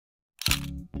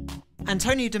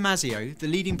Antonio Damasio, the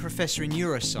leading professor in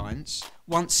neuroscience,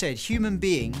 once said human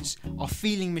beings are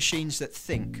feeling machines that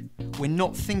think. We're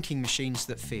not thinking machines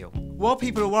that feel. While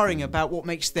people are worrying about what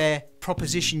makes their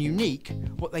proposition unique,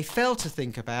 what they fail to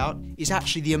think about is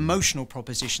actually the emotional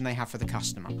proposition they have for the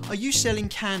customer. Are you selling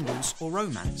candles or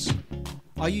romance?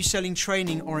 Are you selling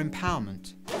training or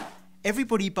empowerment?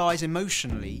 Everybody buys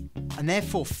emotionally, and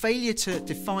therefore failure to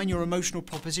define your emotional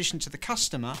proposition to the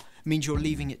customer means you're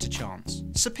leaving it to chance.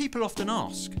 So people often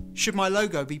ask, should my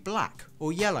logo be black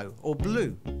or yellow or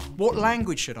blue? What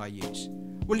language should I use?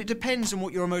 Well, it depends on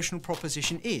what your emotional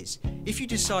proposition is. If you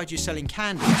decide you're selling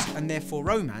candles and therefore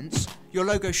romance, your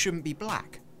logo shouldn't be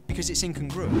black because it's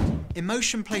incongruent.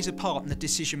 Emotion plays a part in the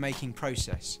decision-making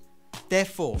process.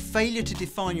 Therefore, failure to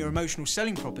define your emotional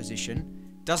selling proposition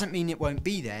doesn't mean it won't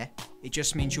be there, it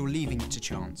just means you're leaving it to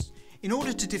chance. In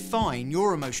order to define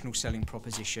your emotional selling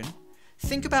proposition,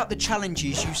 think about the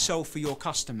challenges you solve for your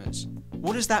customers.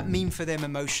 What does that mean for them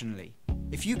emotionally?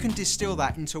 If you can distill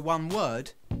that into one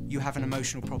word, you have an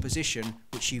emotional proposition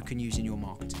which you can use in your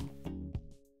marketing.